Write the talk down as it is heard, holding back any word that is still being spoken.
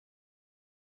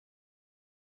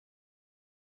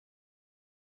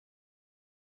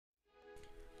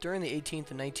During the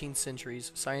 18th and 19th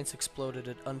centuries, science exploded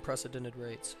at unprecedented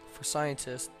rates. For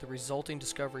scientists, the resulting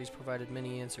discoveries provided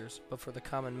many answers, but for the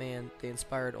common man, they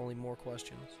inspired only more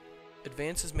questions.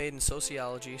 Advances made in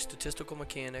sociology, statistical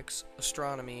mechanics,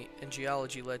 astronomy, and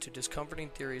geology led to discomforting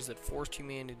theories that forced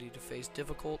humanity to face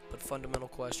difficult but fundamental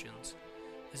questions.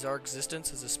 Is our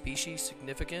existence as a species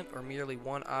significant or merely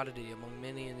one oddity among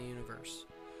many in the universe?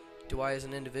 Do I as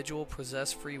an individual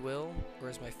possess free will, or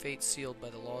is my fate sealed by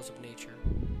the laws of nature?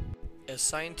 As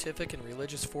scientific and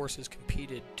religious forces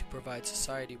competed to provide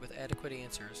society with adequate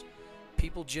answers,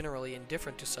 people generally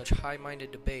indifferent to such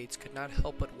high-minded debates could not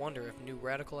help but wonder if new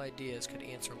radical ideas could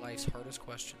answer life's hardest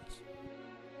questions.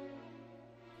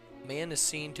 Man is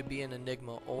seen to be an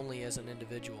enigma only as an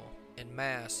individual. In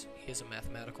mass, he is a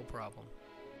mathematical problem.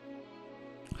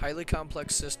 Highly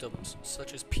complex systems,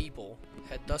 such as people,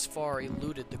 had thus far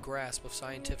eluded the grasp of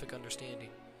scientific understanding.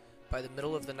 By the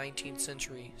middle of the 19th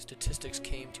century, statistics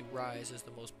came to rise as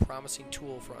the most promising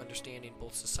tool for understanding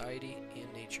both society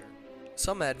and nature.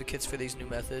 Some advocates for these new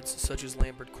methods, such as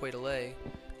Lambert Quetelet,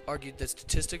 argued that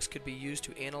statistics could be used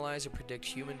to analyze and predict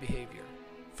human behavior.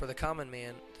 For the common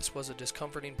man, this was a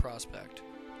discomforting prospect.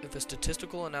 If a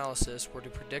statistical analysis were to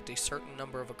predict a certain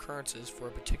number of occurrences for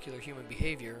a particular human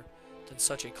behavior, then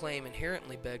such a claim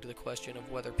inherently begged the question of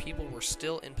whether people were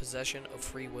still in possession of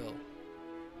free will.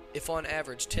 If on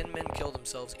average 10 men kill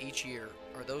themselves each year,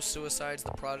 are those suicides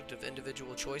the product of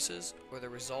individual choices or the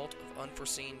result of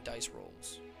unforeseen dice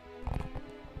rolls?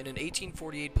 In an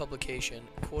 1848 publication,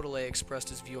 Quetelet expressed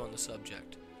his view on the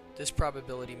subject. This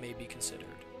probability may be considered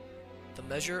the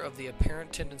measure of the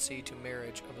apparent tendency to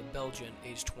marriage of a Belgian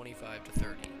aged 25 to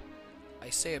 30. I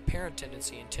say apparent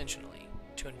tendency intentionally,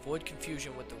 to avoid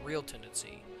confusion with the real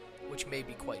tendency, which may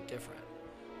be quite different.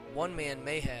 One man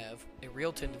may have a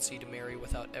real tendency to marry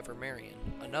without ever marrying.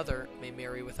 Another may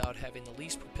marry without having the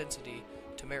least propensity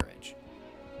to marriage.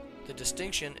 The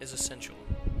distinction is essential.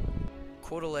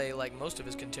 Quetelet, like most of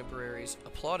his contemporaries,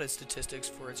 applauded statistics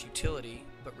for its utility,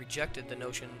 but rejected the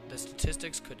notion that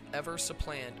statistics could ever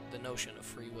supplant the notion of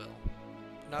free will.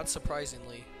 Not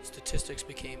surprisingly, statistics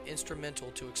became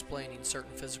instrumental to explaining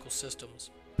certain physical systems,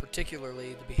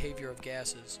 particularly the behavior of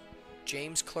gases.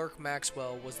 James Clerk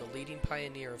Maxwell was the leading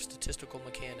pioneer of statistical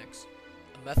mechanics,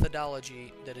 a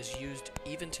methodology that is used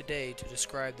even today to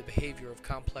describe the behavior of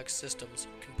complex systems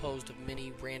composed of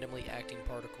many randomly acting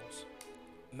particles.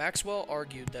 Maxwell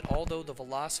argued that although the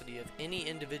velocity of any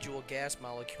individual gas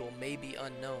molecule may be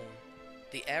unknown,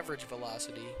 the average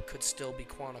velocity could still be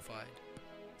quantified.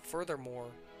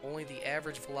 Furthermore, only the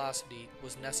average velocity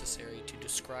was necessary to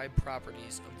describe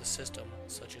properties of the system,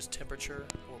 such as temperature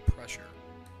or pressure.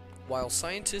 While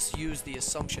scientists used the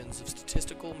assumptions of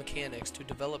statistical mechanics to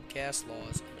develop gas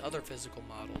laws and other physical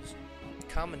models,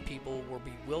 common people were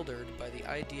bewildered by the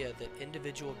idea that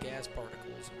individual gas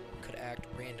particles could act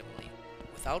randomly,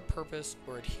 without purpose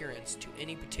or adherence to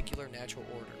any particular natural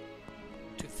order.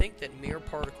 To think that mere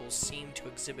particles seemed to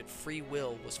exhibit free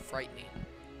will was frightening,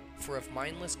 for if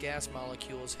mindless gas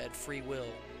molecules had free will,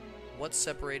 what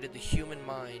separated the human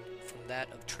mind from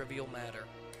that of trivial matter?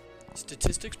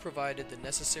 Statistics provided the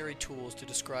necessary tools to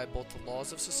describe both the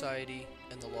laws of society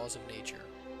and the laws of nature,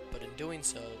 but in doing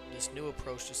so, this new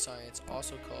approach to science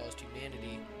also caused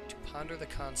humanity to ponder the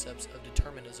concepts of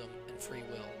determinism and free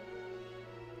will.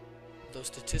 Though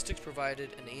statistics provided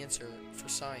an answer for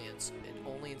science, it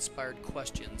only inspired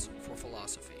questions for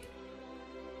philosophy.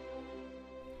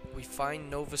 We find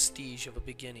no vestige of a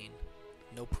beginning,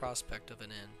 no prospect of an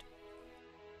end.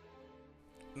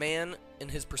 Man, in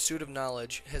his pursuit of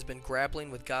knowledge, has been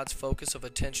grappling with God's focus of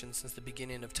attention since the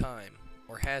beginning of time,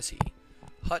 or has he?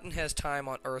 Hutton has time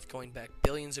on Earth going back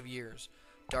billions of years.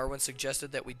 Darwin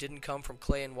suggested that we didn't come from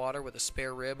clay and water with a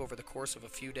spare rib over the course of a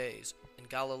few days, and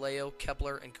Galileo,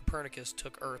 Kepler, and Copernicus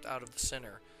took Earth out of the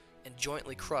center, and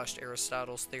jointly crushed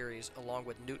Aristotle's theories along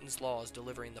with Newton's laws,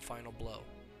 delivering the final blow.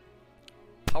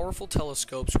 Powerful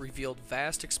telescopes revealed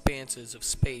vast expanses of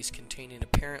space containing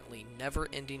apparently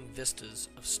never-ending vistas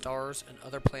of stars and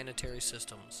other planetary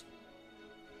systems.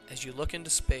 As you look into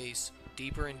space,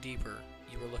 deeper and deeper,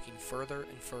 you are looking further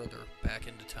and further back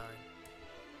into time.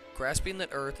 Grasping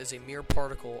that Earth is a mere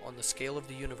particle on the scale of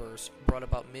the universe brought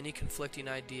about many conflicting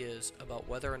ideas about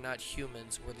whether or not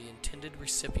humans were the intended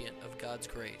recipient of God's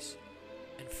grace.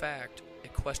 In fact,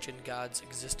 it questioned God's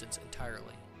existence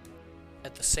entirely.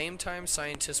 At the same time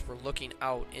scientists were looking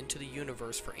out into the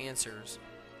universe for answers,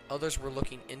 others were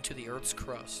looking into the Earth's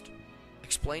crust.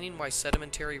 Explaining why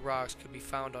sedimentary rocks could be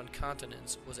found on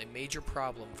continents was a major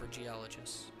problem for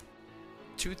geologists.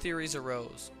 Two theories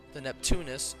arose. The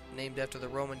Neptunus, named after the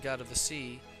Roman god of the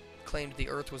sea, claimed the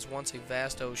Earth was once a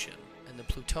vast ocean. and the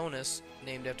Plutonists,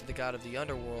 named after the god of the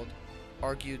underworld,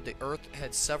 argued the Earth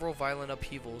had several violent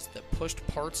upheavals that pushed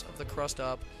parts of the crust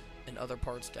up and other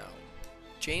parts down.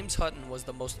 James Hutton was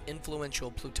the most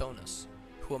influential Plutonist,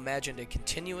 who imagined a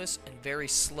continuous and very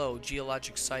slow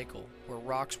geologic cycle where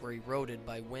rocks were eroded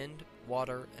by wind,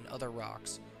 water, and other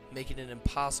rocks, making it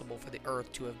impossible for the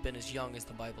Earth to have been as young as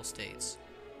the Bible states.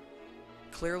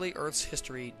 Clearly, Earth's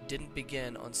history didn't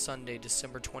begin on Sunday,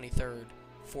 December 23rd,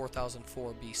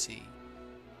 4004 BC.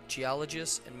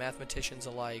 Geologists and mathematicians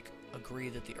alike agree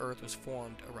that the Earth was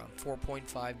formed around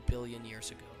 4.5 billion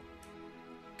years ago.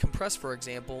 Compress, for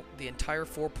example, the entire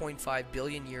 4.5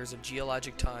 billion years of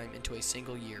geologic time into a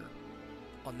single year.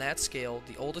 On that scale,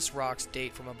 the oldest rocks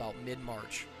date from about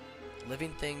mid-March.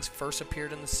 Living things first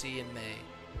appeared in the sea in May.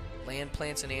 Land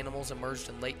plants and animals emerged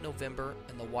in late November,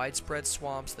 and the widespread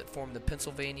swamps that formed the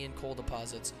Pennsylvanian coal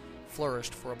deposits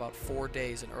flourished for about 4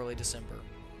 days in early December.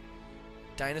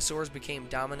 Dinosaurs became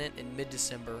dominant in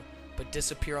mid-December, but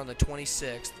disappear on the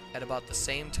 26th at about the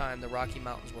same time the Rocky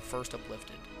Mountains were first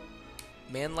uplifted.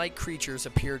 Man-like creatures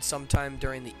appeared sometime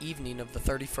during the evening of the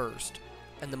 31st,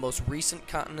 and the most recent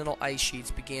continental ice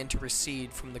sheets began to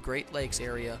recede from the Great Lakes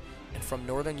area and from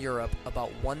northern Europe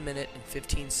about 1 minute and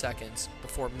 15 seconds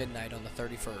before midnight on the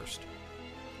 31st.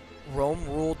 Rome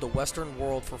ruled the Western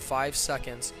world for 5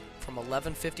 seconds from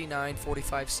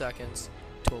 11:59:45 seconds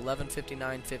to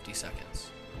 11:59:50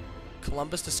 seconds.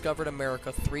 Columbus discovered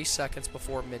America 3 seconds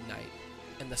before midnight,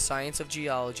 and the science of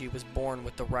geology was born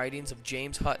with the writings of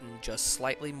James Hutton just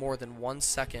slightly more than 1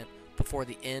 second before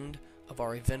the end of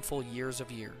our eventful years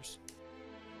of years.